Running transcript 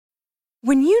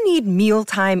When you need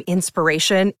mealtime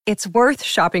inspiration, it's worth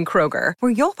shopping Kroger,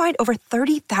 where you'll find over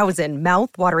 30,000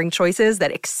 mouth-watering choices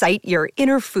that excite your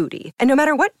inner foodie. And no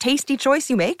matter what tasty choice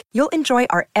you make, you'll enjoy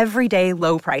our everyday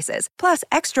low prices, plus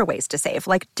extra ways to save,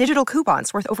 like digital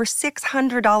coupons worth over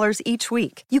 $600 each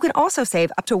week. You can also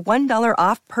save up to $1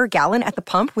 off per gallon at the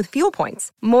pump with fuel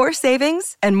points. More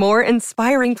savings and more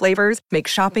inspiring flavors make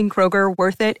shopping Kroger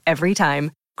worth it every time.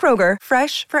 Kroger,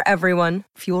 fresh for everyone.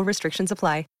 Fuel restrictions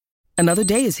apply. Another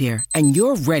day is here, and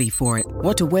you're ready for it.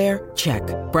 What to wear? Check.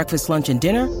 Breakfast, lunch, and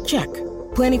dinner? Check.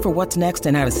 Planning for what's next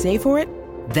and how to save for it?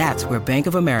 That's where Bank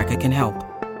of America can help.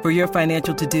 For your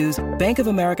financial to-dos, Bank of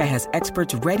America has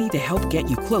experts ready to help get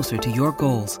you closer to your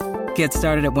goals. Get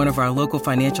started at one of our local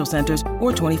financial centers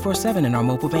or 24/7 in our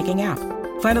mobile banking app.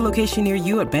 Find a location near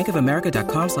you at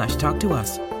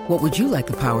bankofamerica.com/talktous. What would you like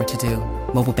the power to do?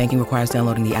 Mobile banking requires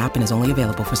downloading the app and is only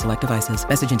available for select devices.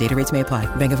 Message and data rates may apply.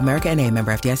 Bank of America N.A.,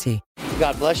 member FDIC.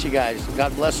 God bless you guys.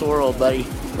 God bless the world, buddy.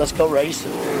 Let's go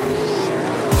racing.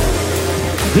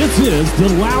 This is the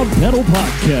Loud Pedal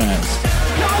Podcast.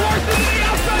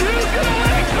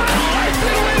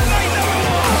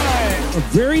 A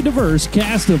very diverse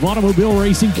cast of automobile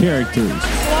racing characters.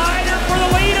 Slider for the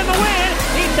lead and the win.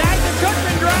 He tagged the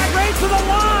Cookman drag race to the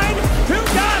line. Who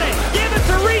got it? Give it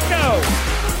to Rico.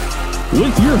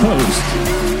 With your host,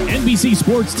 NBC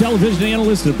Sports television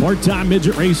analyst and part-time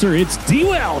midget racer, it's D.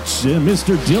 Welch and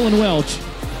Mr. Dylan Welch.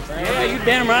 Yeah, you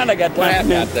damn right I got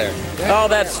time out there. Oh,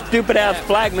 that stupid-ass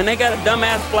flagman. They got a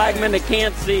dumbass flagman that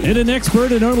can't see. And an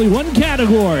expert in only one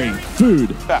category,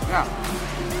 food. Now,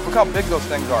 look how big those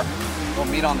things are. No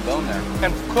meat on the bone there.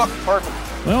 And cooked perfect.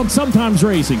 Well, sometimes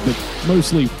racing, but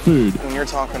mostly food. When you're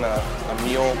talking a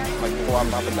meal, like before I'm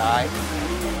about to die,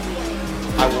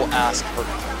 I will ask for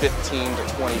 15 to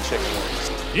 20 chicken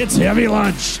wings. It's Heavy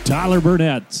Lunch, Tyler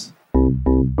Burnett.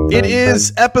 It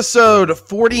is episode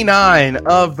 49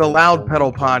 of the Loud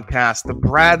Pedal Podcast, the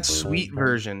Brad Sweet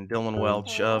version, Dylan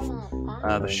Welch of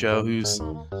the show, who's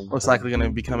most likely going to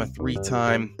become a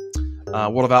three-time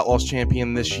World of Outlaws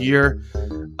champion this year.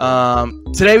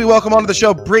 Today we welcome onto the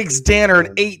show Briggs Danner,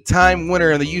 an 8-time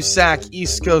winner in the USAC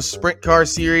East Coast Sprint Car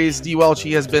Series. D. Welch,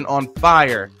 he has been on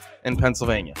fire in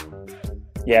Pennsylvania.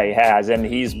 Yeah, he has, and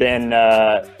he's been,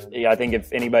 I think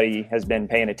if anybody has been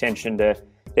paying attention to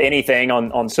anything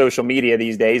on social media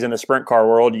these days in the sprint car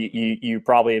world, you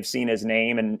probably have seen his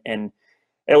name and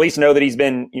at least know that he's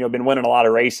been winning a lot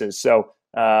of races. So,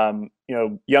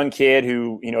 young kid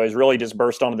who, has really just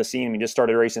burst onto the scene. He just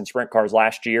started racing sprint cars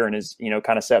last year and is,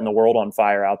 kind of setting the world on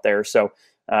fire out there. So,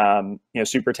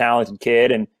 super talented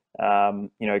kid and,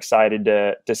 excited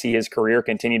to see his career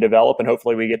continue to develop, and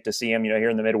hopefully we get to see him, here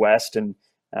in the Midwest and,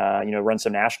 run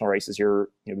some national races here,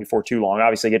 before too long.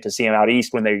 Obviously get to see him out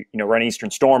east when they, run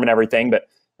Eastern Storm and everything, but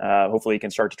hopefully he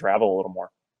can start to travel a little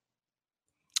more.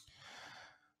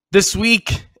 This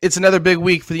week, it's another big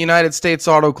week for the United States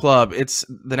Auto Club. It's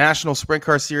the National Sprint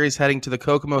Car Series heading to the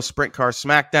Kokomo Sprint Car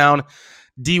Smackdown.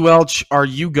 D. Welch, are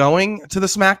you going to the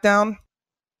Smackdown?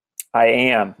 I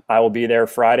am. I will be there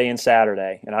Friday and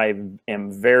Saturday, and I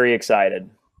am very excited.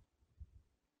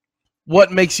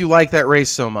 What makes you like that race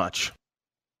so much?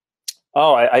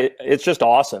 Oh, it's just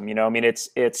awesome. It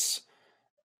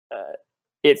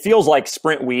feels like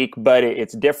sprint week, but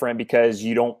it's different because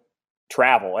you don't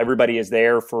travel. Everybody is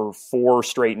there for 4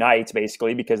 straight nights,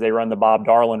 basically, because they run the Bob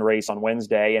Darlin race on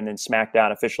Wednesday, and then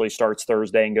SmackDown officially starts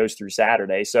Thursday and goes through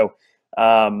Saturday. So,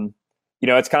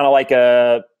 it's kind of like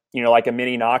a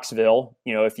mini Knoxville,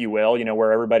 if you will,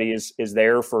 where everybody is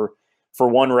there for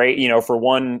one race, for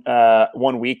one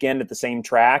weekend at the same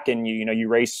track, and you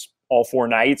race all 4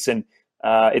 nights, and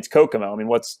it's Kokomo. I mean,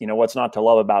 what's not to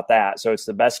love about that? So it's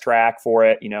the best track for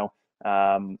it. It's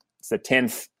the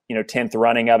 10th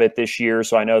running of it this year.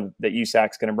 So I know that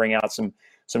USAC's going to bring out some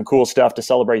cool stuff to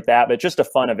celebrate that, but just a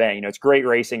fun event. It's great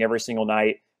racing every single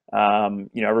night.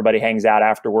 Everybody hangs out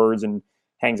afterwards and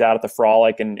hangs out at the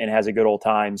Frolic and has a good old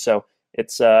time. So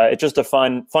it's just a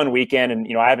fun weekend. And,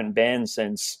 I haven't been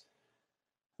since,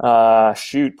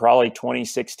 probably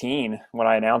 2016 when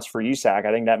I announced for USAC.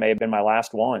 I think that may have been my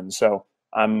last one. So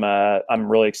I'm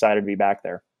really excited to be back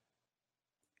there.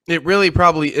 It really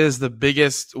probably is the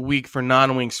biggest week for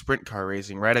non-wing sprint car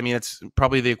racing, right? I mean, it's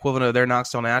probably the equivalent of their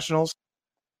Knoxville Nationals.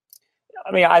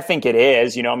 I mean, I think it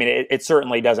is. It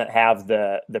certainly doesn't have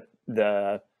the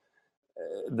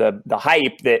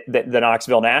hype that the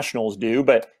Knoxville Nationals do,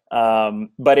 but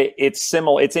it's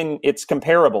similar. It's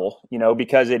comparable,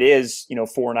 because it is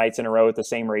 4 nights in a row at the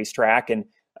same racetrack, and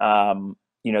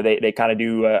they kind of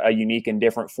do a unique and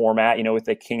different format, with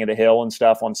the King of the Hill and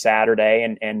stuff on Saturday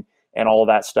and all of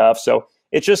that stuff. So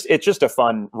it's just a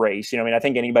fun race. I mean, I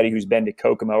think anybody who's been to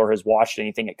Kokomo or has watched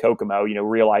anything at Kokomo,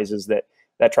 realizes that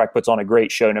track puts on a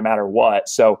great show no matter what.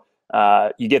 So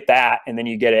you get that, and then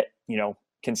you get it,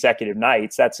 consecutive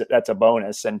nights. That's a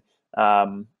bonus. And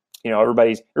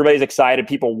everybody's excited.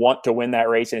 People want to win that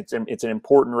race, and it's an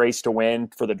important race to win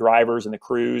for the drivers and the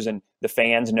crews, and the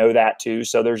fans know that too.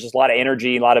 So there's just a lot of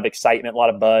energy, a lot of excitement, a lot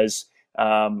of buzz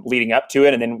leading up to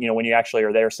it. And then, when you actually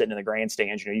are there sitting in the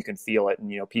grandstands, you can feel it.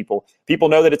 And, people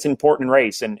know that it's an important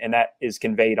race, and that is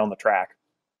conveyed on the track.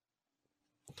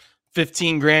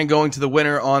 15 grand going to the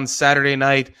winner on Saturday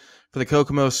night for the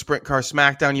Kokomo Sprint Car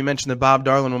Smackdown. You mentioned the Bob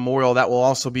Darlin Memorial. That will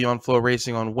also be on Flow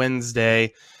Racing on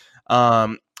Wednesday.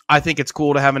 I think it's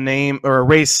cool to have a name or a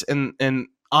race in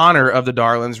honor of the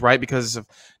Darlins, right? Because of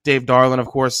Dave Darlin, of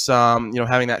course,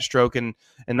 having that stroke and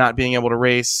not being able to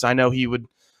race. I know he would,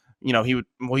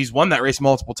 he's won that race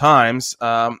multiple times.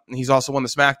 He's also won the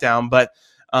Smackdown, but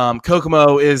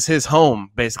Kokomo is his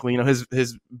home, basically,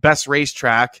 his best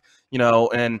racetrack,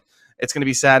 and it's going to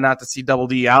be sad not to see Double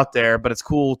D out there, but it's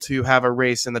cool to have a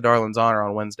race in the Darlins' honor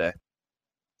on Wednesday.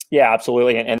 Yeah,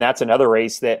 absolutely. And that's another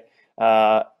race that,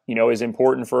 is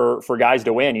important for guys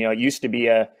to win. It used to be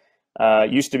a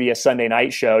Sunday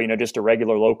night show, just a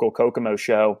regular local Kokomo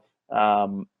show,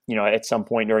 at some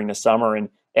point during the summer.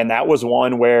 And that was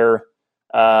one where,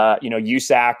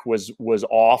 USAC was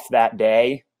off that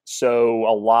day. So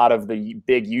a lot of the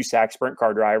big USAC sprint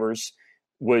car drivers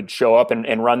would show up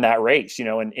and run that race,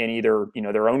 in either,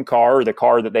 their own car or the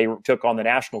car that they took on the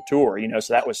national tour,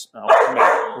 so that was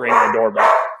ringing the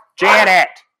doorbell. Janet.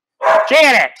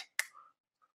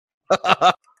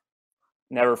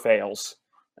 Never fails.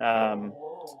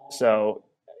 So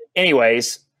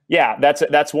anyways, yeah, that's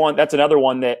another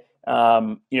one that,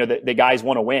 the guys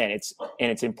want to win.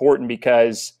 It's important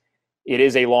because it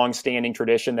is a long-standing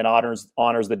tradition that honors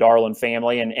the Darlin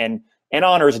family and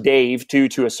honors Dave too,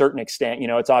 to a certain extent.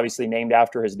 It's obviously named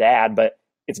after his dad, but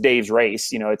it's Dave's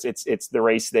race. It's the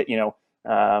race that,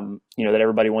 that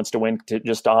everybody wants to win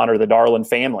to honor the Darlin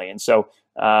family. And so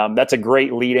that's a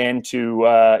great lead in to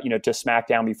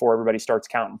SmackDown before everybody starts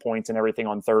counting points and everything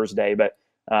on Thursday. But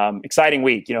exciting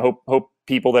week. Hope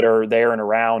people that are there and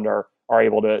around are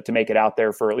able to make it out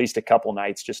there for at least a couple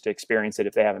nights just to experience it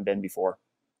if they haven't been before.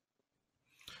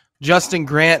 Justin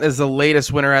Grant is the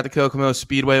latest winner at the Kokomo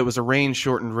Speedway. It was a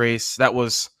rain-shortened race. That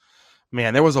was,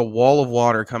 there was a wall of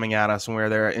water coming at us when we were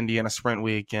there at Indiana Sprint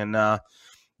Week, and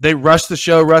they rushed the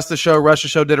show,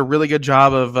 did a really good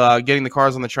job of getting the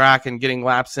cars on the track and getting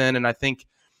laps in, and I think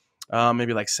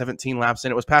maybe like 17 laps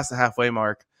in. It was past the halfway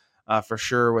mark for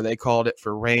sure, where they called it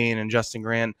for rain, and Justin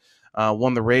Grant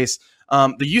won the race.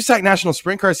 The USAC National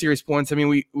Sprint Car Series points,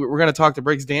 we're going to talk to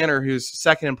Briggs Danner, who's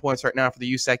second in points right now for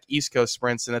the USAC East Coast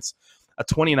Sprints, and it's a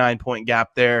 29-point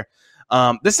gap there.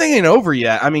 This thing ain't over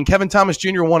yet. Kevin Thomas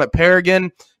Jr. won at Paragon.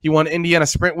 He won Indiana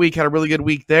Sprint Week, had a really good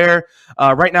week there.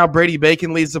 Right now, Brady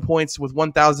Bacon leads the points with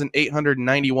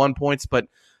 1,891 points, but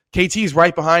KT's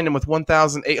right behind him with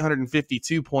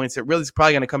 1,852 points. It really is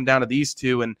probably going to come down to these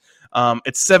two, and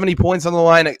it's 70 points on the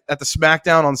line at the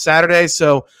SmackDown on Saturday,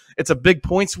 so it's a big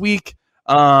points week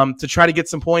to try to get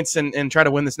some points and try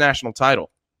to win this national title.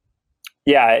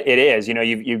 Yeah, it is.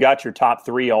 You've got your top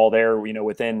three all there,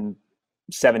 within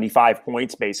 75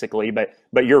 points basically, but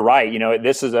you're right.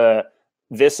 This is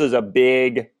a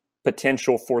big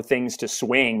potential for things to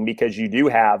swing because you do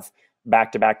have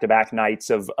back-to-back nights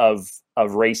of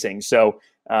racing. So,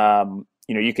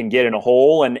 you can get in a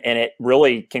hole and it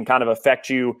really can kind of affect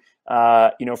you,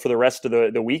 for the rest of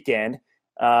the weekend.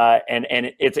 And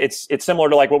it's similar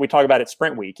to like what we talk about at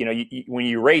Sprint Week. When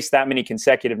you race that many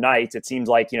consecutive nights, it seems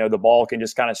like, the ball can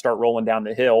just kind of start rolling down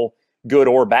the hill, good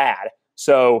or bad.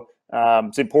 So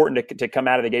it's important to come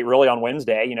out of the gate really on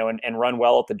Wednesday, and run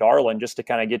well at the Darlin just to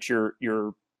kind of get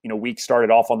your week started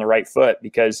off on the right foot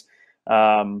because,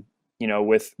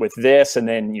 with this and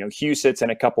then, Huset's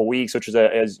in a couple weeks, which is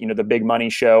the big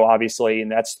money show, obviously,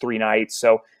 and that's 3 nights.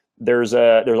 So there's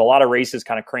a lot of races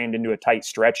kind of crammed into a tight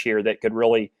stretch here that could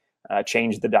really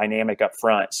change the dynamic up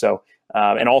front. So,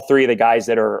 and all 3 of the guys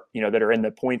that are in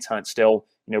the points hunt still,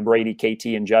 Brady, KT,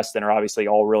 and Justin are obviously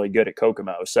all really good at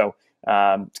Kokomo. So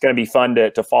it's going to be fun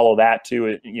to follow that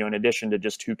too, in addition to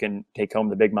just who can take home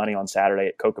the big money on Saturday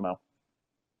at Kokomo.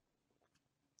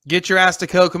 Get your ass to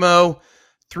Kokomo.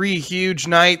 3 huge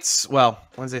nights. Well,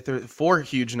 Wednesday, Thursday, 4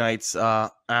 huge nights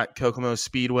at Kokomo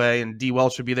Speedway, and D.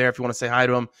 Welch should be there if you want to say hi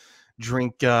to him,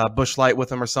 drink Busch Light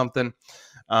with him or something,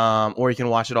 or you can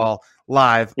watch it all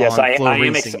live. Yes, on Flow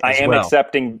Racing as well.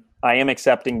 I am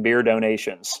accepting beer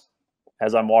donations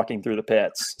as I'm walking through the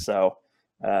pits. So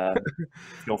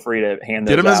feel free to hand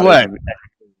those Get him out. his way.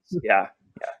 Yeah.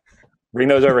 Bring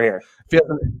those over here.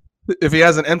 If he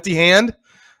has an empty hand,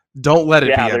 don't let it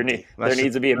be empty. There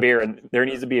needs to be a beer, and there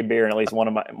needs to be a beer in at least one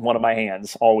of my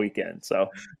hands all weekend. So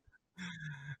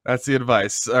that's the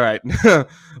advice. All right,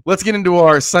 let's get into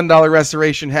our Sun Dollar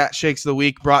Restoration Hat Shakes of the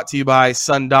Week, brought to you by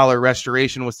Sun Dollar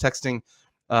Restoration. Was texting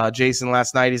Jason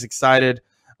last night. He's excited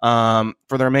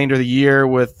for the remainder of the year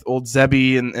with old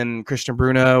Zebby and Christian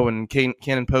Bruno and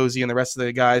Cannon Posey and the rest of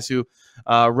the guys who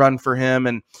run for him,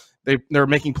 and they're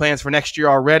making plans for next year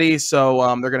already. So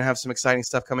they're going to have some exciting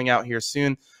stuff coming out here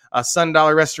soon. Sun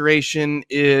Dollar Restoration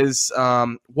is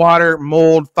water,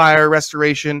 mold, fire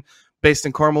restoration based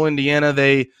in Carmel, Indiana.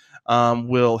 They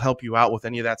will help you out with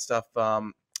any of that stuff.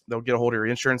 They'll get a hold of your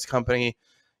insurance company.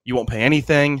 You won't pay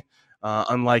anything,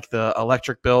 unlike the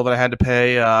electric bill that I had to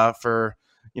pay for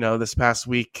this past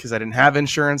week because I didn't have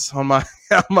insurance on my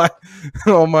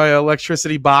on my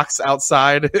electricity box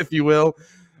outside, if you will,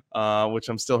 which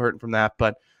I'm still hurting from that.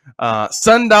 But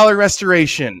Sun Dollar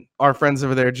Restoration, our friends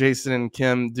over there, Jason and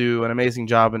Kim, do an amazing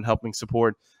job in helping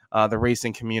support the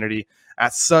racing community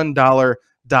at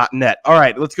sundollar.net. All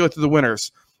right, let's go through the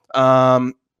winners.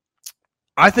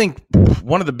 I think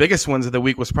one of the biggest wins of the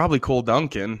week was probably Cole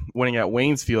Duncan winning at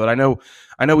Waynesfield.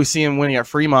 I know we see him winning at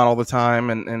Fremont all the time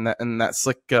and that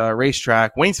slick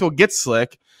racetrack. Waynesfield gets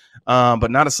slick, but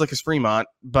not as slick as Fremont.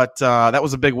 But that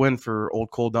was a big win for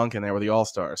old Cole Duncan there with the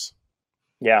All-Stars.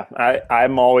 Yeah,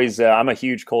 I'm always I'm a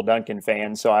huge Cole Duncan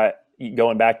fan. So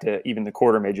going back to even the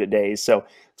quarter midget days. So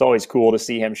it's always cool to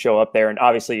see him show up there. And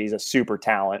obviously he's a super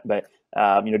talent, but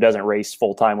doesn't race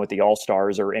full time with the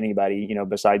All-Stars or anybody,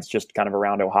 besides just kind of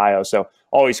around Ohio. So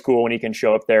always cool when he can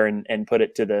show up there and put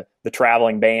it to the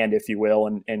traveling band, if you will,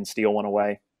 and steal one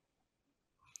away.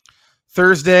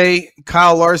 Thersday,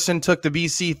 Kyle Larson took the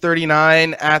BC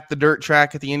 39 at the dirt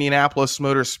track at the Indianapolis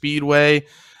Motor Speedway.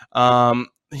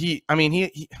 He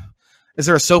is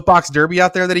there a soapbox derby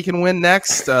out there that he can win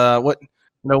next?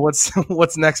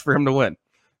 What's next for him to win?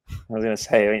 I was going to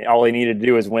say, all he needed to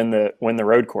do is win the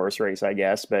road course race, I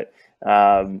guess. But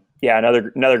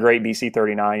another great BC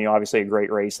 39. Obviously a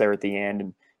great race there at the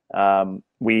end, and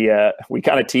we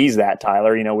kind of teased that,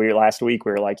 Tyler. Last week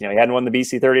we were like, he hadn't won the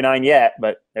BC 39 yet,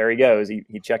 but there he goes. He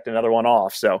checked another one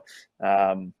off. So,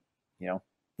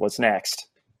 what's next?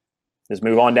 Just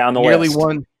move on down the list.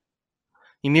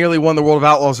 He nearly won the World of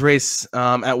Outlaws race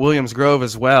at Williams Grove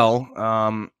as well.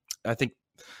 I think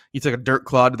he took a dirt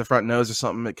clod to the front nose or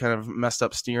something that kind of messed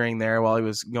up steering there while he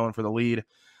was going for the lead.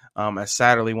 As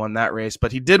Satterley won that race,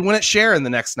 but he did win at Sharon the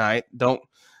next night.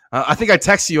 I think I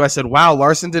texted you. I said, "Wow,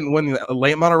 Larson didn't win the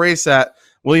late model race at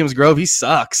Williams Grove. He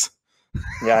sucks."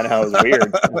 Yeah, I know. It was weird.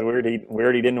 It was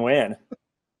weird. He didn't win.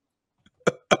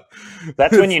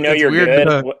 That's when you're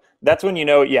good. That's when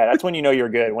That's when you're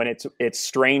good. When it's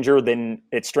stranger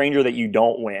that you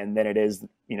don't win than it is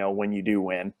when you do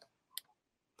win.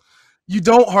 You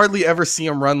don't hardly ever see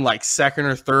him run like second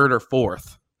or third or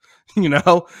fourth.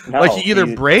 No, like he either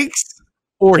breaks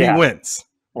or he wins.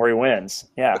 Or he wins.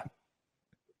 Yeah.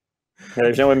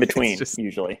 There's no in between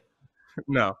usually.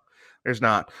 No, there's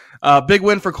not. Big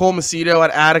win for Cole Macedo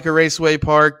at Attica Raceway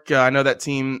Park. I know that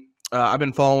team. I've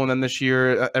been following them this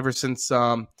year ever since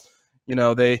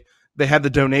they had the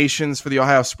donations for the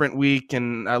Ohio Sprint Week,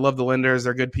 and I love the Linders.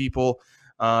 They're good people.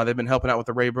 They've been helping out with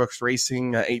the Ray Brooks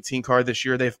Racing 18 car this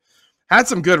year. They've had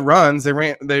some good runs. They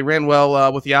ran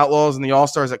well with the Outlaws and the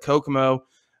All-Stars at Kokomo,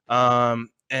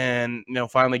 and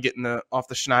finally getting off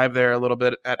the schneid there a little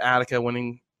bit at Attica,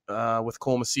 winning with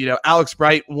Cole Macedo. Alex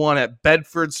Bright won at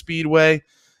Bedford Speedway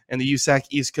in the USAC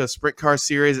East Coast Sprint Car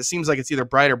Series. It seems like it's either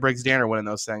Bright or Briggs Danner winning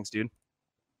those things, dude.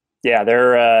 Yeah,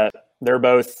 they're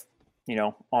both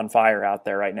on fire out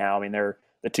there right now. I mean, they're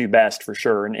the two best for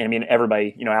sure. And I mean,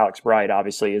 everybody, Alex Bright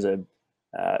obviously is a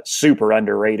super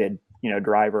underrated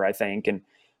driver, I think, and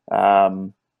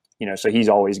so he's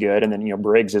always good. And then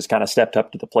Briggs has kind of stepped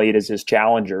up to the plate as his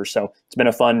challenger. So it's been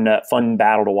a fun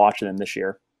battle to watch them this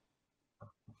year.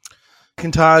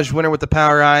 Kintage winner with the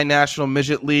Power Eye National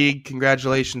Midget League.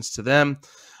 Congratulations to them.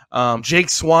 Jake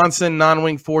Swanson,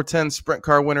 non-wing 410 sprint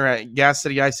car winner at Gas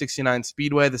City I-69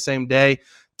 Speedway the same day.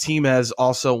 Team has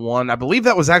also won. I believe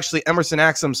that was actually Emerson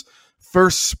Axum's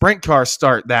first sprint car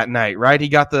start that night, right? He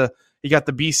got the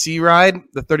BC ride,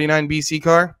 the 39 BC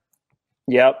car.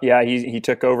 Yep. Yeah. He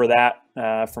took over that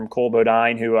from Cole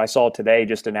Bodine, who I saw today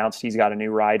just announced he's got a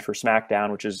new ride for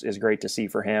SmackDown, which is great to see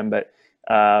for him. But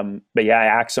yeah,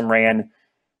 Axum ran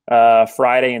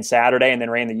Friday and Saturday, and then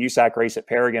ran the USAC race at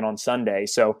Paragon on Sunday.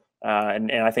 So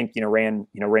and I think ran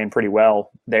pretty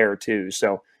well there too.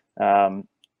 So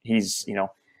he's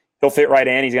he'll fit right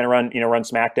in. He's going to run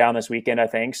SmackDown this weekend, I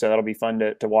think. So that'll be fun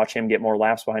to watch him get more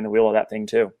laps behind the wheel of that thing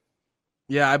too.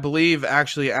 Yeah, I believe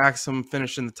actually Axum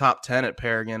finished in the top 10 at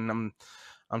Paragon.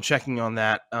 I'm checking on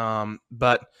that.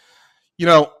 But you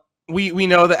know, we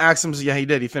know that Axum's, yeah, he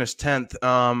did. He finished 10th.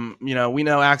 You know, we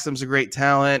know Axum's a great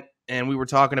talent, and we were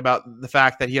talking about the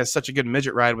fact that he has such a good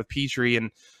midget ride with Petrie,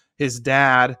 and his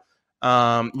dad,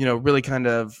 you know, really kind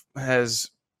of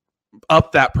has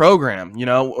upped that program, you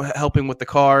know, helping with the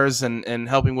cars and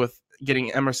helping with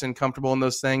getting Emerson comfortable in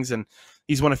those things. And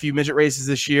he's won a few midget races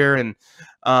this year, and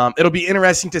it'll be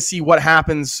interesting to see what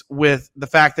happens with the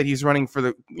fact that he's running for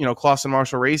the, you know, Clausen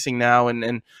Marshall Racing now,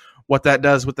 and what that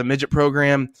does with the midget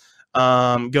program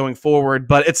going forward.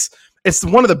 But it's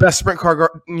one of the best sprint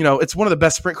car, you know, it's one of the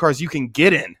best sprint cars you can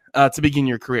get in to begin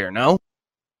your career. No,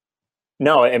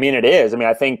 I mean, it is. I mean,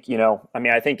 I think, you know,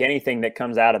 I think anything that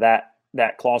comes out of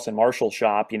that Clausen Marshall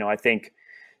shop, you know, I think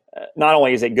not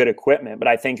only is it good equipment, but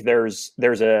I think there's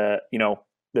a, you know,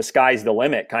 the sky's the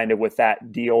limit kind of with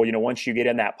that deal. You know, once you get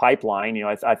in that pipeline, you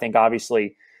know, I think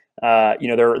obviously, you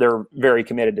know, they're very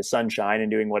committed to Sunshine and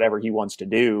doing whatever he wants to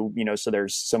do, you know, so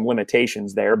there's some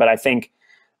limitations there, but I think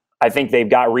they've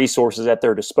got resources at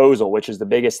their disposal, which is the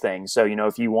biggest thing. So, you know,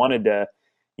 if you wanted to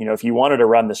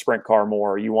run the sprint car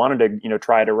more, you wanted to, you know,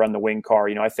 try to run the wing car,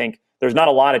 you know, I think there's not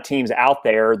a lot of teams out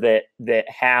there that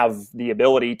have the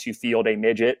ability to field a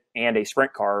midget and a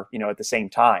sprint car, you know, at the same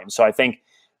time. So I think,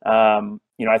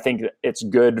 you know, I think it's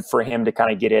good for him to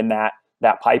kind of get in that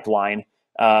pipeline.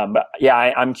 But yeah,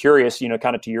 I'm curious, you know,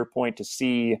 kind of to your point, to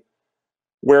see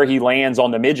where he lands on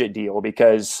the midget deal,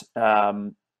 because,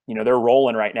 you know, they're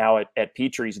rolling right now at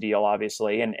Petrie's deal,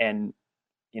 obviously. And,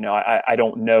 you know, I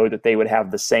don't know that they would have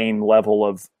the same level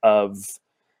of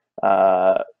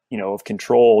you know, of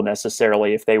control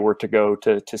necessarily if they were to go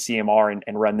to CMR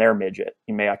and run their midget.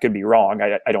 I could be wrong.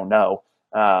 I don't know.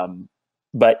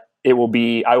 But I will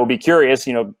be curious,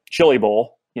 you know, Chili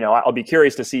Bowl, you know, I'll be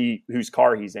curious to see whose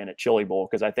car he's in at Chili Bowl,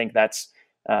 because I think that's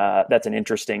an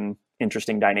interesting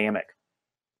dynamic.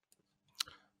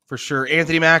 For sure.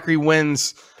 Anthony Macri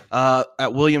wins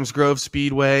at Williams Grove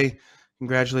Speedway.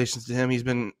 Congratulations to him. He's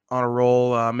been on a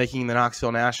roll, making the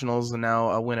Knoxville Nationals and now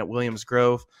a win at Williams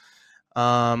Grove.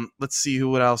 Let's see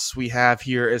what else we have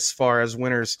here as far as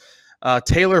winners.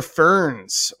 Taylor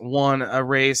Ferns won a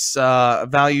race,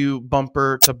 value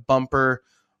bumper to bumper,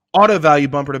 auto value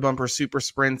bumper to bumper super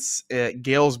sprints at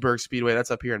Galesburg Speedway.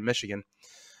 That's up here in Michigan.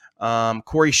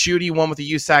 Corey Schutte won with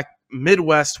the USAC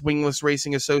Midwest Wingless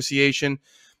Racing Association.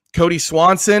 Cody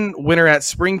Swanson, winner at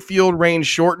Springfield, rain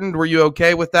shortened. Were you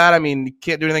okay with that? I mean, you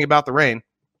can't do anything about the rain.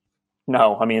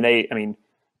 No, I mean,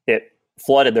 it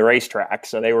flooded the racetrack,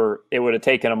 so it would have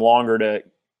taken them longer to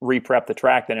re-prep the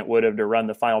track than it would have to run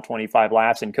the final 25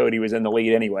 laps, and Cody was in the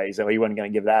lead anyway, so he wasn't going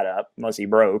to give that up unless he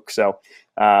broke. So,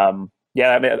 yeah,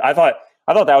 I mean, I thought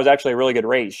that was actually a really good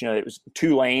race. You know, it was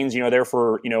 2 lanes, you know, there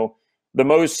for, you know,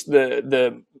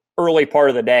 the early part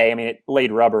of the day. I mean, it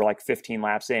laid rubber like 15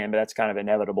 laps in, but that's kind of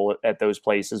inevitable at those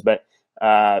places. But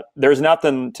there's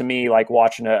nothing to me like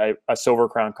watching a Silver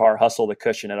Crown car hustle the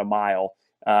cushion at a mile.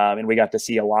 And we got to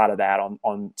see a lot of that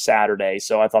on Saturday.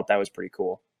 So I thought that was pretty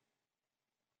cool.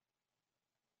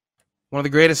 One of the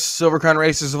greatest Silver Crown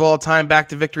races of all time, back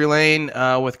to victory lane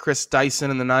with Chris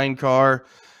Dyson in the 9 car.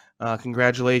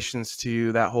 Congratulations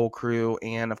to that whole crew.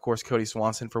 And, of course, Cody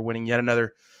Swanson for winning yet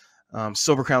another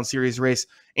Silver Crown Series race.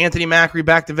 Anthony Macri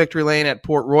back to victory lane at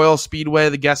Port Royal Speedway.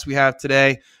 The guest we have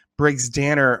today, Briggs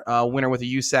Danner, winner with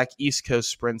the USAC East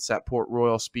Coast Sprints at Port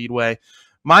Royal Speedway.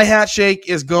 My hat shake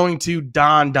is going to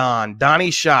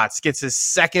Donnie Schatz gets his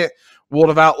second World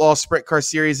of Outlaws Sprint Car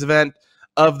Series event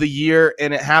of the year,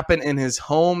 and it happened in his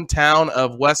hometown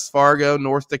of West Fargo,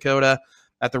 North Dakota,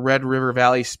 at the Red River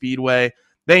Valley Speedway.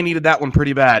 They needed that one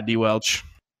pretty bad, D. Welch.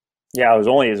 Yeah, it was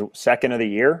only his second of the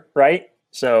year, right?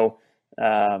 So,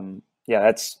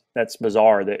 yeah, that's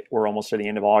bizarre that we're almost to the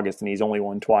end of August and he's only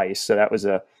won twice. So that was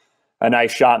a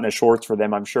nice shot in the shorts for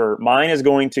them, I'm sure. Mine is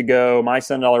going to go, my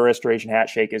 $7 Restoration hat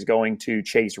shake is going to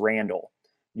Chase Randall,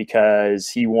 because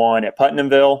he won at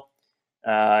Putnamville,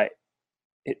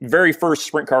 very first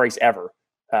sprint car race ever.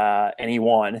 And he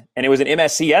won, and it was an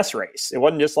MSCS race. It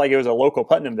wasn't just like it was a local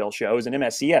Putnamville show. It was an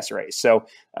MSCS race. So,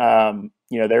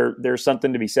 you know, there's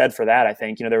something to be said for that. I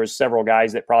think, you know, there was several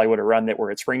guys that probably would have run that were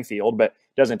at Springfield, but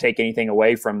it doesn't take anything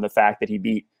away from the fact that he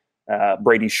beat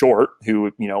Brady Short,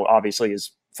 who, you know, obviously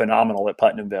is phenomenal at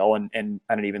Putnamville. And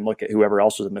I didn't even look at whoever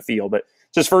else was in the field, but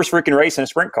it's his first freaking race in a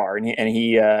sprint car, and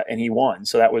he won.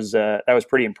 So that was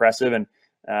pretty impressive. And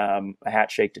a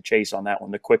hat shake to Chase on that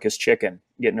one. The quickest chicken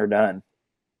getting her done.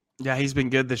 Yeah, he's been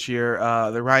good this year.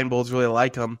 The Ryan Bulls really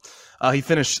like him. He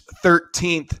finished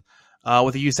 13th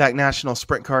with the USAC National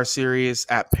Sprint Car Series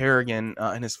at Paragon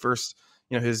in his first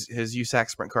his USAC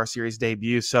Sprint Car Series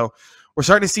debut. So we're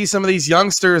starting to see some of these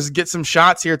youngsters get some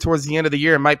shots here towards the end of the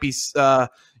year. It might be,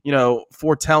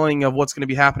 foretelling of what's going to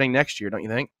be happening next year, don't you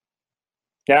think?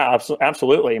 Yeah,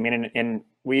 absolutely. I mean, and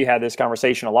we had this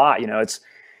conversation a lot.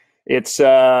 It's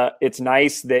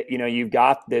nice that you've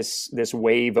got this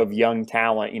wave of young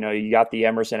talent. You got the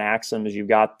Emerson Axums, you've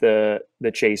got the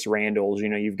Chase Randalls.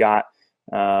 You've got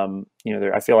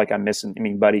I feel like I'm missing.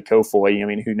 Buddy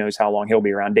Kofoid. Who knows how long he'll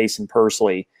be around? Dason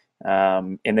Pursley,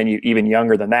 and then even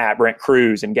younger than that, Brent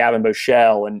Cruz and Gavin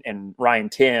Boschel and Ryan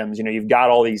Timms. You've got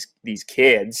all these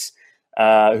kids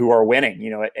who are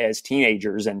winning. As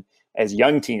teenagers and as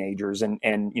young teenagers and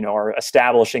are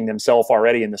establishing themselves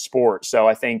already in the sport. So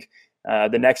I think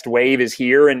the next wave is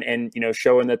here and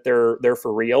showing that they're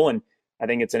for real. And I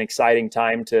think it's an exciting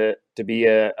time to be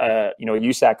a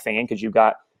USAC fan, because you've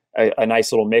got a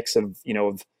nice little mix of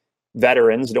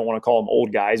veterans. Don't want to call them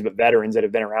old guys, but veterans that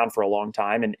have been around for a long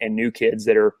time and new kids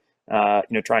that are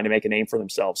trying to make a name for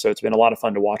themselves. So it's been a lot of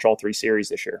fun to watch all three series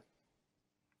this year.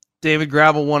 David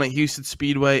Gravel won at Houston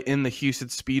Speedway in the Houston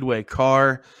Speedway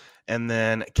car. And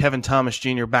then Kevin Thomas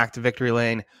Jr. back to victory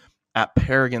lane at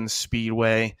Paragon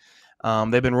Speedway.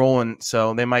 They've been rolling,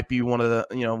 so they might be one of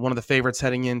the favorites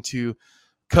heading into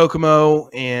Kokomo.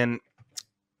 And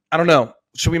I don't know,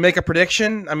 should we make a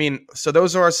prediction? So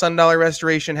those are our $1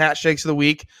 Restoration hat shakes of the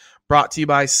week, brought to you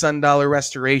by $1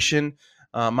 Restoration.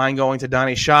 Mine going to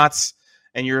Donnie Schatz,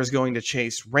 and yours going to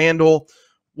Chase Randall.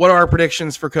 What are our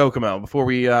predictions for Kokomo before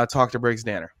we talk to Briggs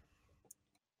Danner?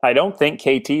 I don't think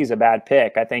KT is a bad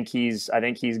pick. I think he's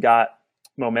got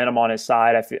momentum on his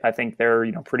side. I think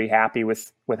they're pretty happy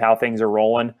with how things are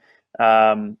rolling.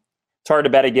 It's hard to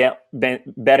bet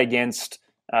against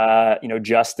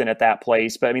Justin at that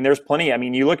place, but there's plenty.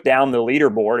 You look down the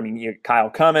leaderboard. You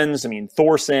Kyle Cummins.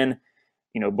 Thorson.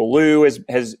 Ballou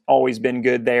has always been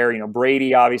good there.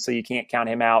 Brady, obviously you can't count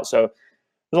him out. So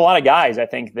there's a lot of guys I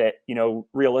think that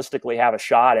realistically have a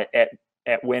shot at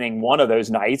winning one of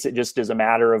those nights. It just is a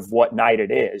matter of what night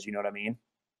it is. You know what I mean?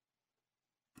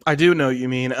 I do know what you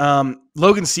mean.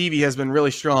 Logan Seavey has been really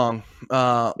strong.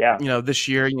 This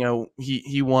year,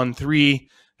 he won 3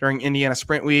 during Indiana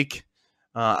Sprint Week.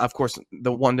 Of course,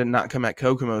 the one did not come at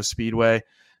Kokomo Speedway.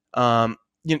 Kevin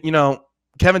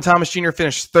Thomas Jr.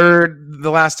 finished 3rd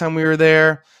the last time we were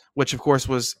there, which of course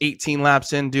was 18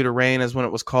 laps in due to rain, is when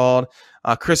it was called.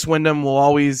 Chris Windham will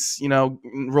always,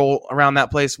 roll around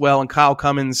that place well. And Kyle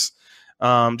Cummins,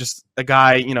 just a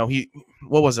guy,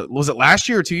 what was it? Was it last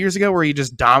year or 2 years ago where he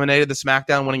just dominated the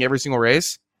SmackDown, winning every single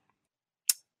race?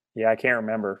 Yeah, I can't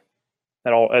remember.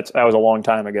 That was a long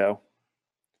time ago.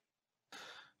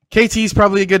 KT's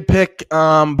probably a good pick, but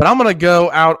I'm going to go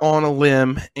out on a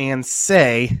limb and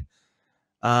say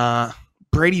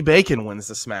Brady Bacon wins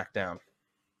the SmackDown.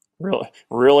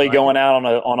 Really going out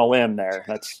on a limb there.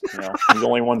 That's he's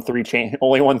only won 3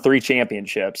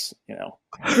 championships.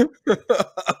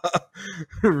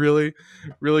 Really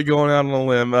going out on a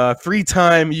limb.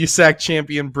 3-time USAC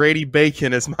champion Brady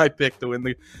Bacon is my pick to win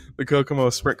the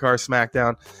Kokomo Sprint Car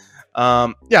SmackDown.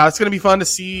 It's going to be fun to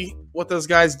see what those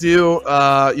guys do.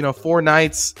 4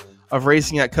 nights of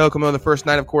racing at Kokomo. The first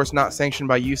night, of course, not sanctioned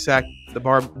by USAC, the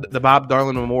Bob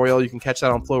Darlin Memorial. You can catch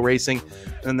that on Flow Racing.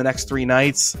 And then the next 3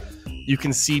 nights, you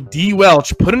can see D.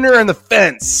 Welch putting her in the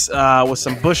fence with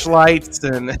some bush lights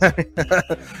and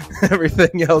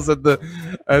everything else at the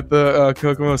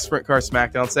Kokomo Sprint Car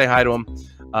SmackDown. Say hi to him.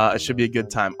 It should be a good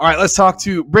time. All right, let's talk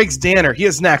to Briggs Danner. He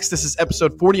is next. This is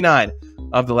episode 49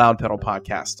 of the Loud Pedal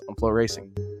Podcast on Flow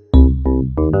Racing.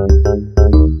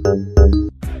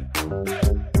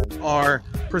 Our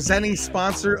presenting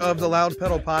sponsor of the Loud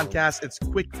Pedal Podcast, it's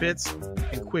Quick Pits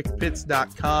and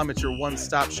QuickPits.com. It's your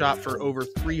one-stop shop for over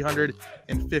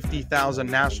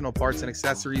 350,000 national parts and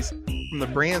accessories from the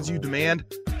brands you demand.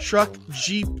 Truck,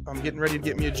 Jeep. I'm getting ready to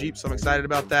get me a Jeep, so I'm excited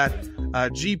about that.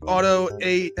 Jeep, Auto,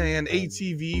 and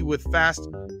ATV with fast,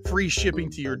 free shipping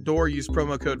to your door. Use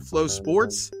promo code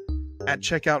FLOWSPORTS at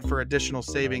checkout for additional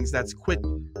savings. That's Quick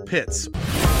Pits.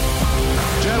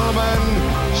 Gentlemen,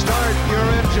 start your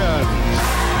engines.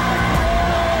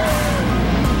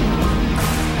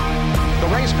 The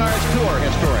race cars, too, are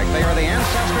historic. They are the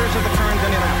ancestors of the current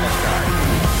Indianapolis car.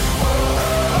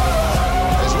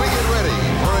 As we get ready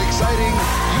for exciting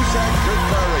USAC dirt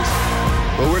car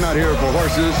racing. But we're not here for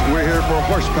horses, we're here for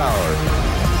horsepower.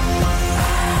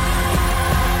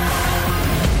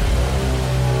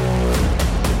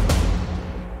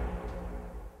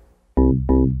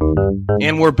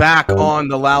 And we're back on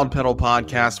the Loud Pedal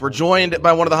podcast. We're joined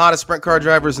by one of the hottest sprint car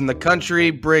drivers in the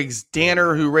country, Briggs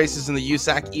Danner, who races in the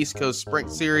USAC East Coast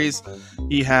Sprint Series.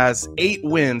 He has 8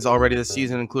 wins already this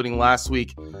season, including last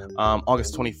week,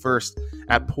 August 21st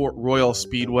at Port Royal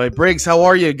Speedway. Briggs, how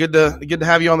are you? Good to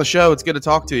have you on the show. It's good to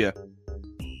talk to you.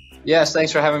 Yes,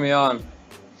 thanks for having me on.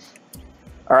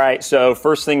 All right, so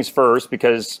first things first,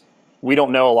 because we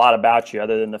don't know a lot about you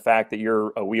other than the fact that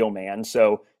you're a wheelman.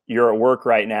 So you're at work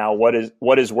right now. What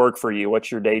is work for you? What's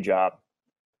your day job?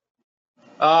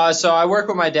 So I work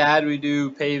with my dad. We do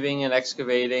paving and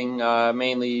excavating,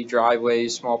 mainly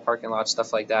driveways, small parking lots,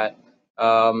 stuff like that.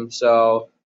 So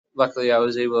luckily I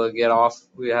was able to get off.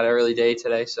 We had an early day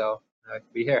today, so I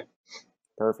could be here.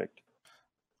 Perfect.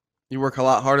 You work a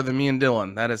lot harder than me and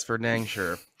Dylan. That is for dang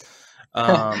sure.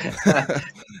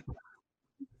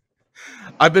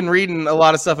 I've been reading a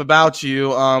lot of stuff about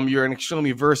you. You're an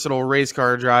extremely versatile race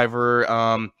car driver.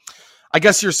 I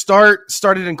guess your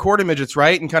started in quarter midgets,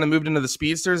 right? And kind of moved into the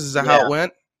speedsters. Is that how it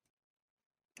went?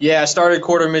 Yeah, I started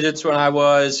quarter midgets when I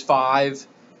was 5,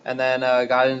 and then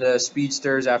got into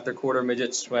speedsters after quarter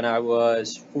midgets when I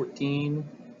was 14.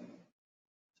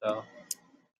 So.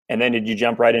 And then did you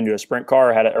jump right into a sprint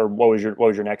car, or what was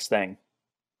your next thing?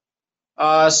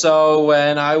 So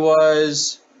when I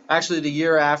was actually the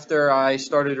year after I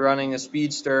started running a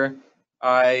speedster,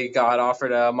 I got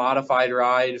offered a modified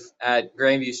ride at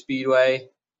Grandview Speedway,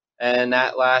 and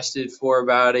that lasted for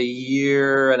about a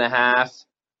year and a half.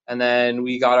 And then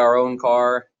we got our own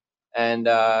car, and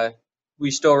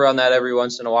we still run that every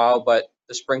once in a while. But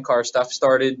the sprint car stuff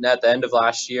started at the end of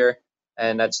last year,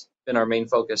 and that's been our main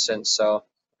focus since. So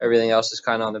everything else is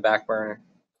kind of on the back burner.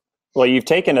 Well, you've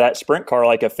taken to that sprint car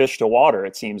like a fish to water,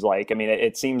 it seems like. I mean,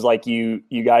 it seems like you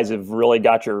guys have really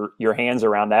got your hands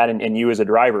around that, and you as a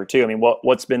driver too. I mean,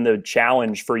 what's been the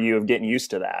challenge for you of getting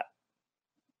used to that?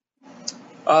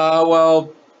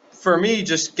 Well, for me,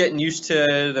 just getting used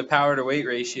to the power to weight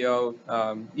ratio,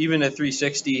 even at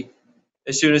 360,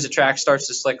 as soon as the track starts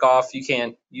to slick off, you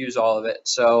can't use all of it.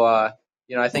 So, I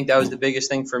think that was the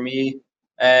biggest thing for me.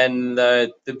 And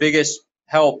the biggest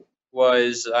help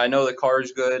was I know the car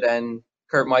is good, and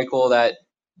Kurt Michael that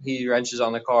he wrenches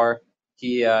on the car.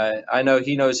 I know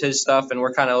he knows his stuff, and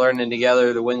we're kind of learning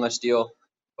together the wingless deal.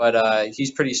 But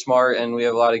he's pretty smart, and we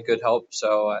have a lot of good help,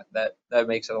 so that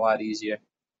makes it a lot easier.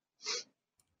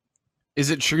 Is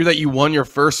it true that you won your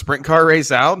first sprint car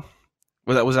race out?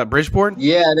 Was that Bridgeport?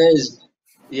 Yeah, it is.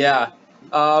 Yeah.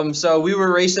 So we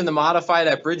were racing the modified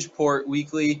at Bridgeport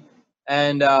weekly,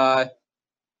 and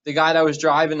the guy that was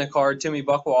driving the car, Timmy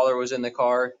Buckwaller, was in the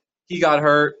car. He got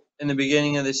hurt in the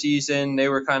beginning of the season. They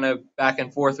were kind of back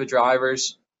and forth with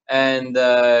drivers. And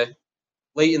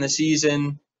late in the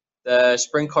season, the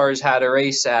sprint cars had a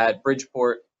race at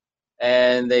Bridgeport,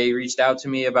 and they reached out to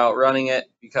me about running it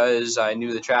because I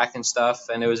knew the track and stuff,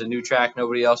 and it was a new track.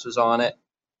 Nobody else was on it.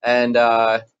 And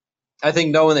I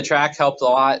think knowing the track helped a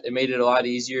lot. It made it a lot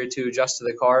easier to adjust to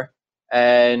the car.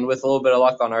 And with a little bit of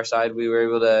luck on our side, we were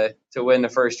able to win the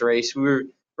first race. We were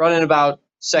running about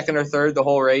second or third the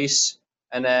whole race,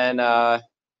 and then had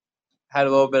a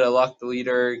little bit of luck. The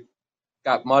leader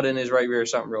got mud in his right rear,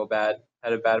 something real bad,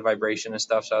 had a bad vibration and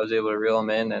stuff, so I was able to reel him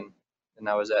in, and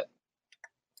that was it.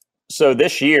 So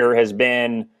this year has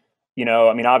been,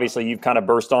 obviously you've kind of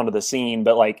burst onto the scene,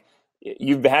 but like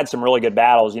you've had some really good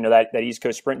battles. That East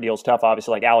Coast Sprint deal is tough.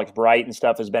 Obviously, like Alex Bright and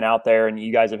stuff has been out there, and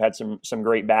you guys have had some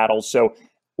great battles. So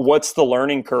what's the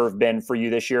learning curve been for you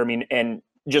this year? I mean, and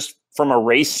just from a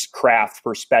racecraft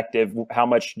perspective, how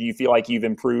much do you feel like you've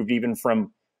improved even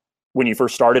from when you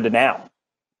first started to now?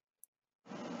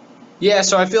 Yeah,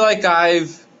 so I feel like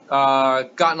I've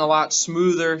gotten a lot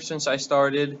smoother since I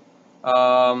started.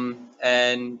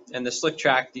 And the slick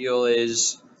track deal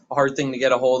is a hard thing to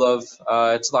get a hold of.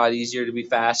 It's a lot easier to be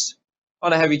fast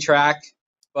on a heavy track,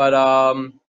 but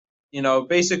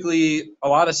basically a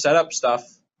lot of setup stuff.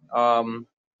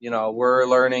 We're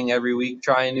learning every week,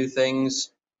 trying new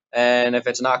things, and if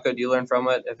it's not good, you learn from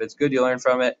it. If it's good, you learn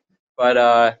from it.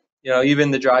 But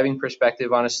even the driving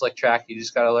perspective on a slick track, you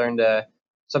just got to learn to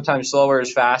sometimes slower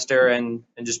is faster and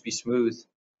just be smooth.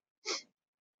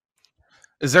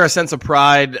 Is there a sense of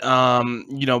pride,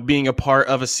 being a part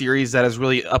of a series that is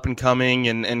really up and coming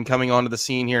and coming onto the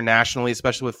scene here nationally,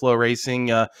 especially with Flow Racing?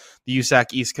 The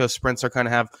USAC East Coast Sprints are kind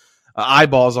of have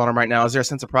eyeballs on them right now. Is there a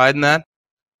sense of pride in that?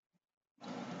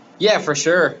 Yeah, for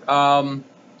sure.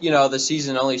 The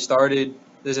season only started.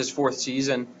 This is 4th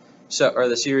season, or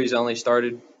the series only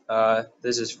started.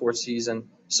 This is 4th season.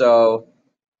 So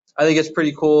I think it's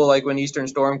pretty cool. Like when Eastern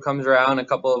Storm comes around, a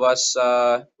couple of us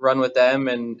run with them,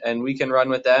 and we can run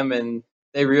with them, and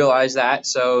they realize that.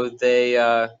 So they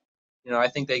I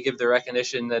think they give the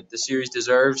recognition that the series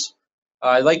deserves.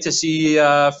 I'd like to see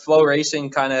Flow Racing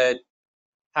kind of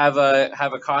have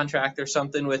a contract or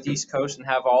something with East Coast and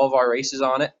have all of our races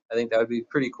on it. I think that would be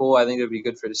pretty cool. I think it would be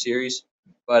good for the series.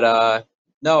 But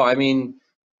no, I mean,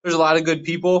 there's a lot of good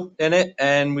people in it,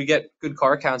 and we get good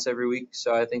car counts every week.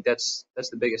 So I think that's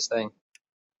the biggest thing.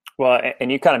 Well,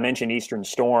 and you kind of mentioned Eastern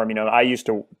Storm. I used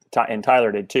to, and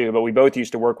Tyler did too, but we both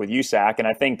used to work with USAC. And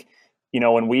I think,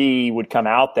 when we would come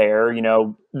out there,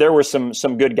 there were some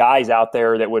good guys out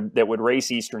there that would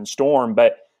race Eastern Storm.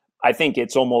 But I think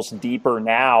it's almost deeper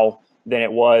now than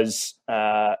it was,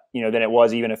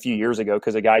 even a few years ago,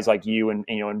 because of guys like you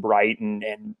and Bright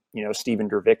and Steven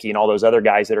Dravicki and all those other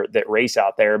guys that race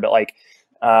out there. But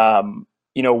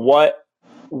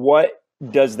what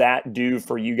does that do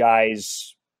for you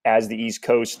guys as the East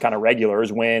Coast kind of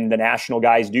regulars when the national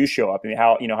guys do show up? I mean,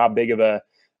 how big of a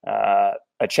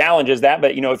challenge is that?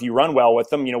 But if you run well with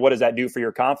them, what does that do for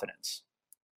your confidence?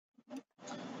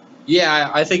 Yeah,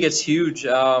 I think it's huge.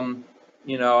 You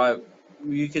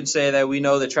could say that we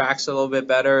know the tracks a little bit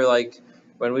better. Like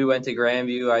when we went to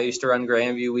Grandview, I used to run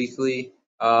Grandview weekly,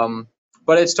 but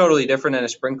it's totally different in a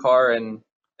sprint car. And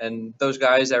those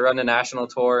guys that run the national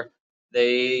tour,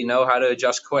 they know how to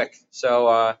adjust quick.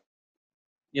 So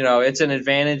it's an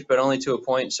advantage, but only to a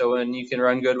point. So when you can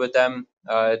run good with them,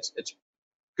 it's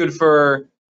good for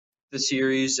the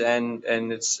series, and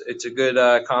it's a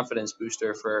good confidence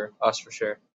booster for us for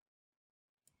sure.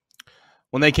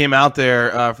 When they came out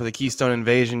there for the Keystone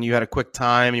Invasion, you had a quick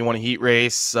time. You won a heat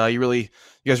race. You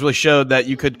guys really showed that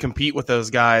you could compete with those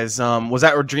guys. Was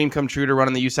that a dream come true to run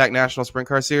in the USAC National Sprint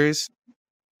Car Series?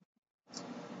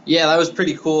 Yeah, that was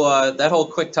pretty cool. That whole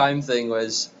quick time thing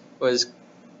was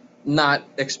not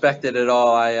expected at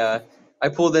all. I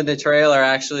pulled in the trailer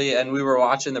actually, and we were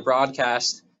watching the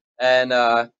broadcast. And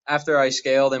after I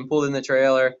scaled and pulled in the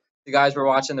trailer, the guys were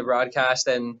watching the broadcast,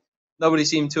 and nobody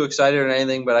seemed too excited or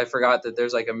anything, but I forgot that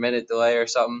there's like a minute delay or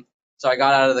something. So I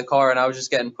got out of the car and I was just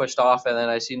getting pushed off, and then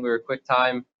I seen we were quick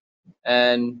time,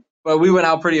 but we went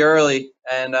out pretty early,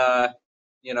 and the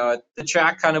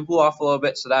track kind of blew off a little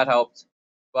bit, so that helped.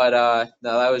 But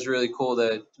no, that was really cool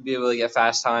to be able to get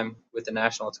fast time with the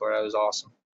national tour. That was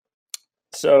awesome.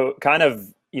 So kind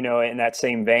of, in that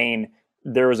same vein,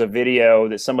 there was a video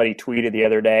that somebody tweeted the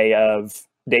other day of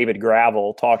David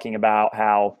Gravel talking about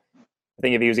how, I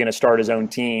think if he was going to start his own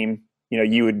team,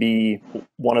 you would be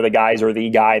one of the guys or the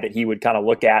guy that he would kind of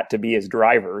look at to be his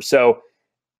driver. So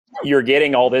you're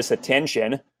getting all this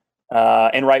attention,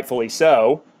 and rightfully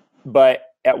so. But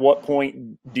at what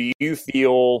point do you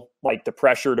feel like the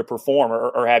pressure to perform,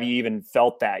 or have you even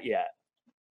felt that yet?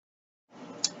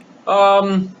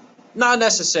 Not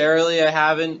necessarily. I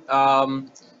haven't.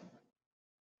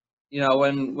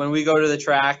 When we go to the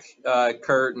track,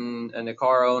 Kurt and the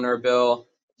car owner, Bill,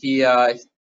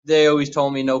 they always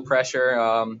told me no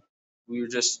pressure. We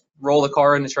would just roll the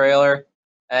car in the trailer,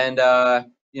 and I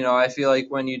feel like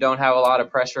when you don't have a lot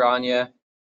of pressure on you,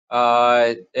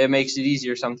 it makes it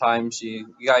easier sometimes. You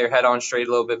got your head on straight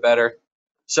a little bit better.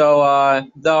 So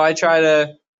though I try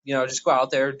to just go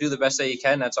out there, do the best that you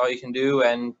can. That's all you can do,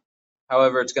 and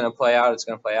however it's going to play out, it's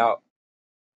going to play out.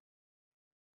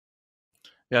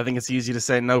 Yeah, I think it's easy to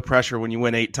say no pressure when you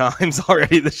win 8 times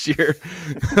already this year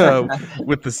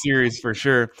with the series for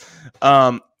sure.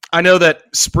 I know that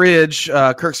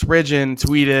Kirk Spridgen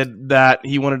tweeted that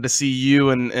he wanted to see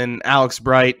you and Alex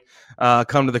Bright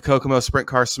come to the Kokomo Sprint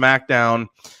Car Smackdown.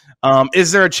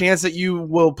 Is there a chance that you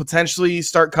will potentially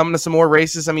start coming to some more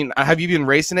races? I mean, have you been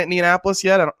racing at Indianapolis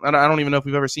yet? I don't even know if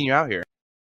we've ever seen you out here.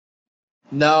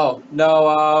 No.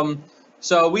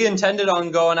 So we intended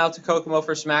on going out to Kokomo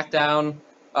for Smackdown.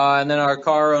 And then our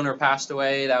car owner passed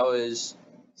away. That was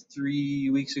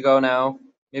 3 weeks ago now,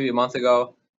 maybe a month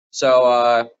ago.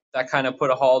 So that kind of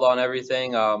put a halt on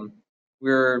everything. We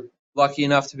were lucky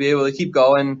enough to be able to keep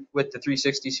going with the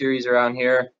 360 series around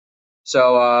here.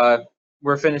 So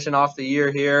we're finishing off the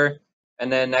year here. And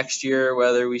then next year,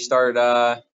 whether we start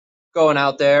going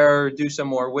out there or do some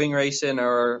more wing racing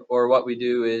or what we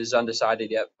do is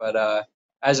undecided yet. But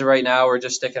as of right now, we're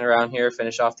just sticking around here,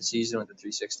 finish off the season with the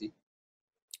 360.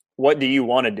 What do you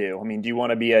want to do? I mean, do you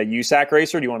want to be a USAC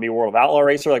racer? Do you want to be a World of Outlaw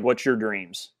racer? Like, what's your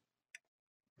dreams?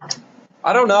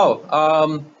 I don't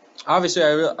know. Obviously,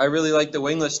 I really like the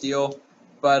wingless deal,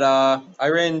 but I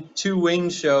ran 2 wing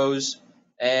shows,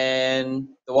 and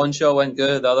the one show went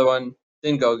good, the other one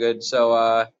didn't go good. So,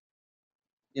 I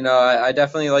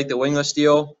definitely like the wingless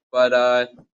deal, but I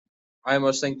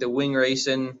almost think the wing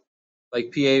racing,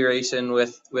 like PA racing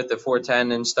with the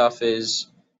 410 and stuff is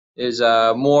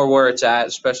more where it's at,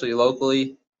 especially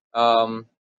locally.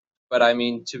 But I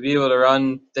mean, to be able to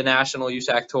run the national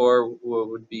USAC tour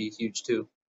would be huge too.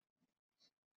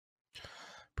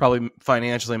 Probably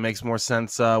financially makes more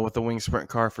sense with the wing sprint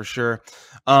car for sure.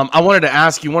 I wanted to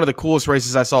ask you, one of the coolest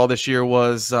races I saw this year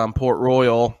was Port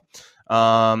Royal.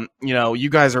 You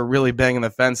guys are really banging the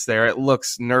fence there. It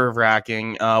looks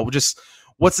nerve-wracking. Just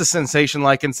what's the sensation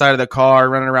like inside of the car,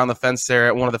 running around the fence there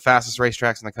at one of the fastest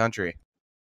racetracks in the country?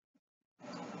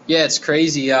 Yeah, it's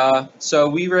crazy. So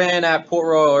we ran at Port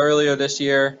Royal earlier this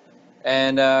year,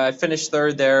 and I finished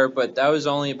third there, but that was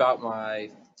only about my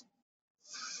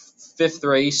 5th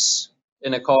race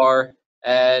in a car,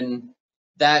 and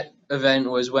that event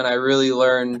was when I really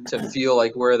learned to feel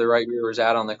like where the right rear was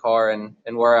at on the car and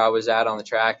where I was at on the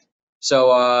track.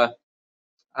 So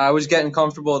I was getting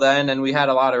comfortable then, and we had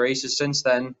a lot of races since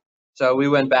then. So we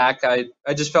went back. I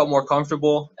just felt more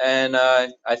comfortable, and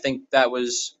I think that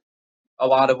was a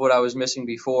lot of what I was missing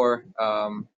before.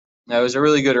 It was a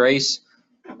really good race.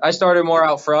 I started more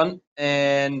out front,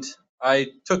 and I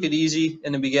took it easy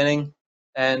in the beginning.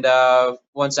 And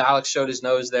once Alex showed his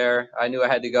nose there, I knew I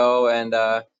had to go, and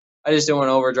I just didn't want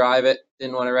to overdrive it,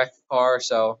 didn't want to wreck the car,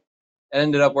 so it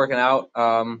ended up working out.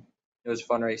 It was a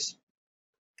fun race.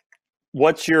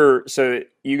 So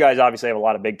you guys obviously have a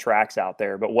lot of big tracks out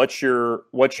there, but what's your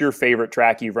favorite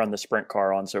track you've run the sprint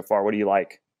car on so far? What do you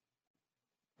like?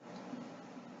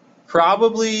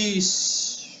 Probably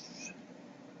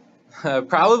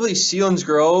Sealands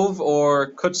Grove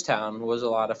or Kutztown was a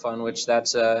lot of fun, which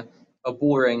that's a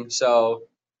bull ring. So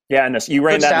yeah, and you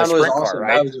ran that in the sprint car,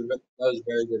 right? That was a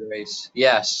very good race.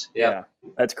 Yes. Yep. Yeah,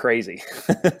 that's crazy.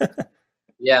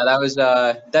 Yeah,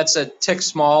 that's a tick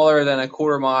smaller than a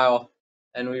quarter mile,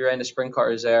 and we ran the sprint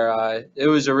cars there. It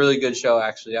was a really good show,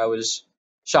 actually. I was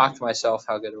shocked myself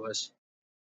how good it was.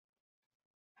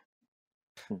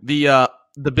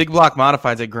 The big block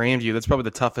modifieds at Grandview, that's probably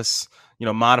the toughest,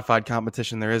 modified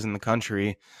competition there is in the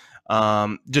country.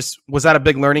 Just was that a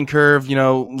big learning curve,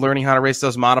 learning how to race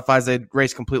those modifieds? They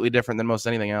race completely different than most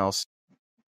anything else.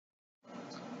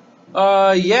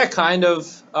 Yeah, kind of.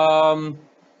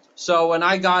 So when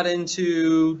I got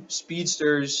into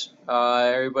speedsters,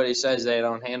 everybody says they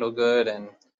don't handle good, and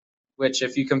which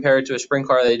if you compare it to a sprint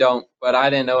car, they don't. But I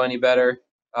didn't know any better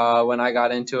when I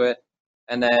got into it.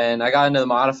 And then I got into the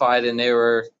modified, and they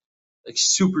were like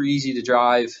super easy to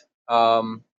drive.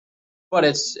 But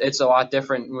it's a lot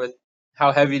different with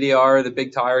how heavy they are, the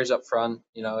big tires up front.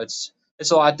 It's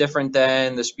a lot different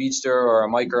than the speedster or a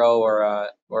micro or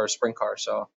a sprint car.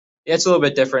 So yeah, it's a little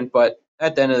bit different, but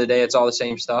at the end of the day, it's all the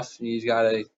same stuff. You just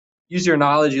gotta use your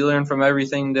knowledge you learn from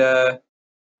everything to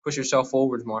push yourself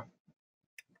forward more.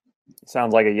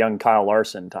 Sounds like a young Kyle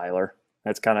Larson, Tyler.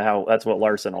 That's what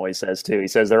Larson always says too. He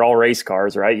says they're all race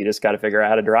cars, right? You just got to figure out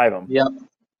how to drive them. Yep,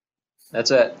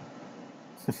 that's it.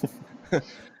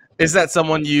 Is that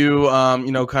someone you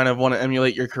kind of want to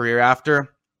emulate your career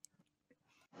after?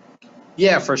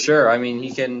 Yeah, for sure. I mean,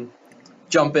 he can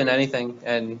jump in anything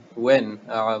and win.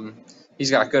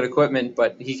 He's got good equipment,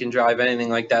 but he can drive anything.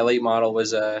 Like that late model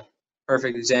was a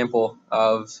perfect example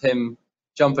of him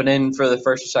jumping in for the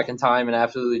first or second time and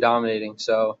absolutely dominating.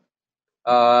 So,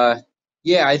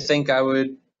 yeah, I think I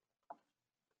would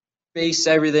base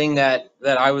everything that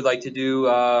I would like to do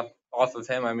off of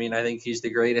him. I mean, I think he's the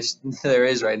greatest there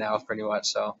is right now, pretty much.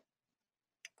 So.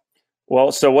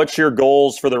 Well, so what's your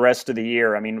goals for the rest of the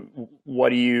year? I mean, what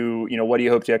do you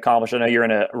hope to accomplish? I know you're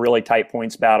in a really tight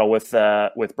points battle with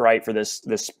Bright for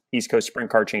this East Coast Sprint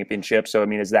Car Championship. So, I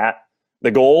mean, is that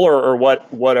the goal, or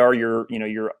what are your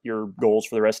goals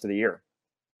for the rest of the year?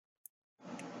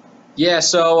 Yeah,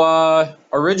 so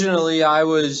originally I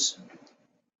was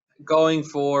going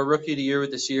for Rookie of the Year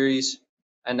with the series,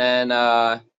 and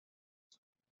then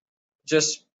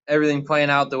just everything playing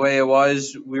out the way it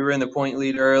was, we were in the point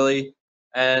lead early,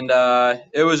 and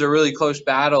it was a really close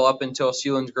battle up until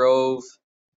Sealands Grove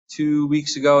 2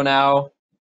 weeks ago now,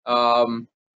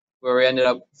 where we ended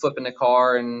up flipping the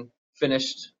car and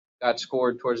got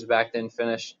scored towards the back, didn't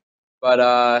finish. But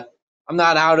I'm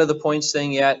not out of the points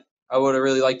thing yet. I would have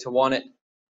really liked to won it,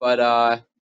 but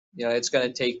it's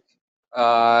going to take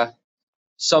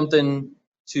something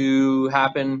to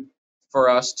happen for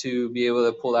us to be able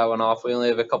to pull that one off. We only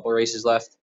have a couple of races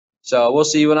left, so we'll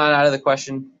see. We're not out of the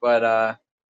question, but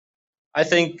I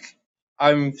think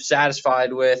I'm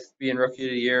satisfied with being Rookie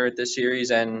of the Year at this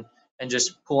series and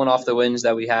just pulling off the wins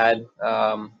that we had.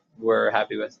 We're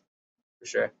happy with, for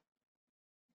sure.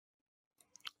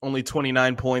 Only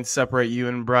 29 points separate you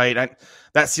and Bright.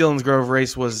 That Sealands Grove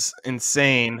race was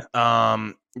insane.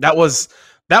 That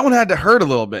one had to hurt a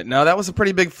little bit. No, that was a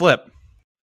pretty big flip.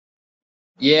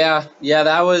 Yeah,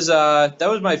 that was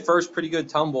my first pretty good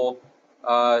tumble.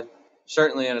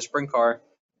 certainly in a sprint car.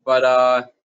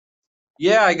 But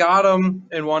yeah, I got them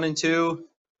in 1 and 2,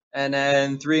 and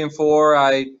then 3 and 4,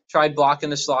 I tried blocking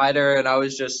the slider, and I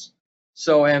was just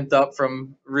so amped up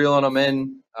from reeling them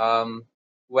in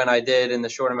when I did in the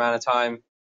short amount of time.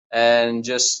 And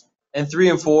just in 3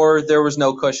 and 4, there was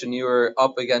no cushion. You were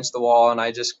up against the wall, and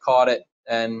I just caught it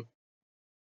and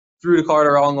threw the car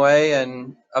the wrong way,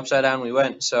 and upside down we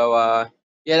went. So,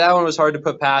 yeah, that one was hard to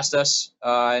put past us.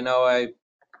 I know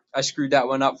I screwed that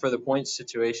one up for the points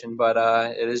situation, but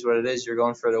it is what it is. You're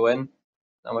going for the win.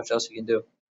 Not much else you can do.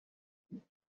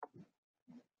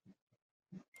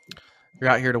 You're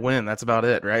out here to win. That's about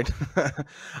it, right?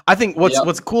 I think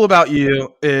what's cool about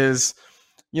you is,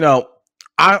 you know,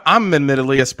 I'm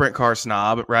admittedly a sprint car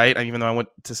snob, right? Even though I went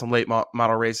to some late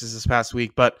model races this past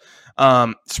week, but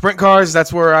sprint cars,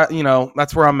 that's where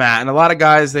I'm at. And a lot of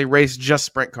guys, they race just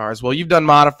sprint cars. Well, you've done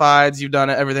modifieds, you've done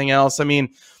everything else. I mean,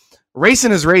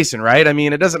 racing is racing, right? I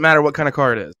mean, it doesn't matter what kind of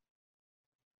car it is.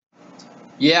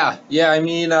 Yeah. I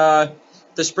mean, the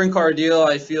sprint car deal,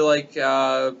 I feel like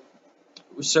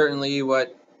was certainly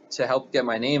what to help get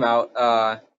my name out.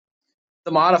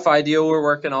 The modified deal we're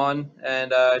working on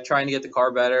and trying to get the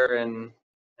car better and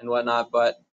whatnot,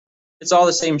 but it's all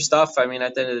the same stuff. I mean,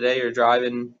 at the end of the day, you're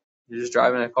just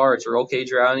driving a car. It's a roll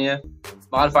cage around you.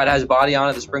 Modified has a body on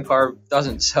it. The sprint car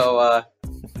doesn't. So,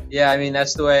 yeah, I mean,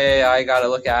 that's the way I got to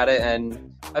look at it.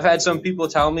 And I've had some people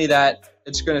tell me that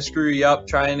it's going to screw you up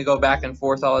trying to go back and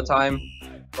forth all the time.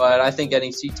 But I think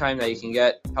any seat time that you can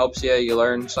get helps you. You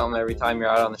learn something every time you're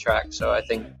out on the track. So I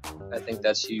think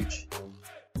that's huge.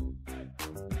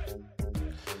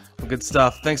 Well, good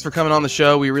stuff. Thanks for coming on the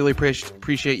show. We really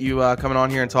appreciate you coming on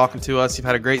here and talking to us. You've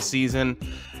had a great season,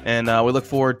 and we look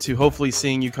forward to hopefully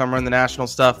seeing you come run the national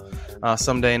stuff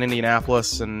someday in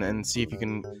Indianapolis and see if you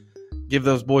can give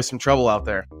those boys some trouble out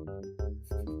there.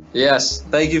 Yes.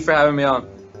 Thank you for having me on.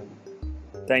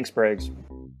 Thanks, Briggs.